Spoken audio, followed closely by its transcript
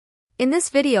In this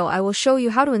video I will show you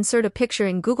how to insert a picture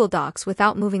in Google Docs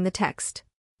without moving the text.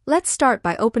 Let's start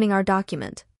by opening our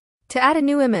document. To add a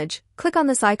new image, click on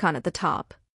this icon at the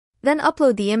top. Then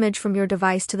upload the image from your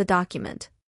device to the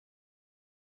document.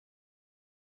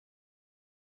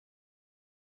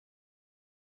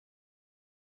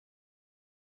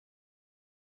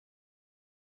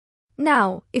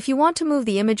 Now, if you want to move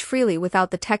the image freely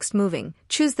without the text moving,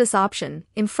 choose this option,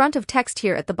 in front of text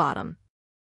here at the bottom.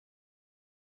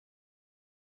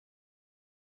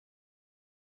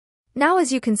 Now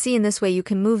as you can see, in this way you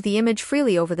can move the image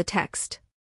freely over the text.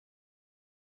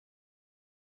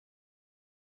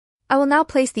 I will now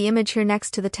place the image here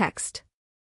next to the text.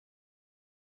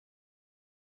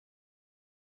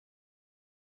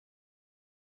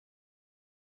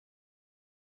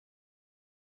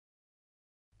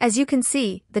 As you can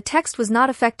see, the text was not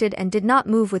affected and did not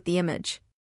move with the image.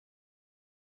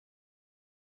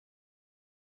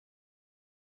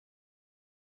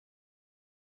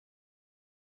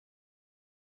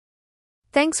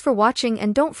 Thanks for watching,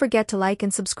 and don't forget to like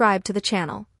and subscribe to the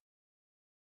channel.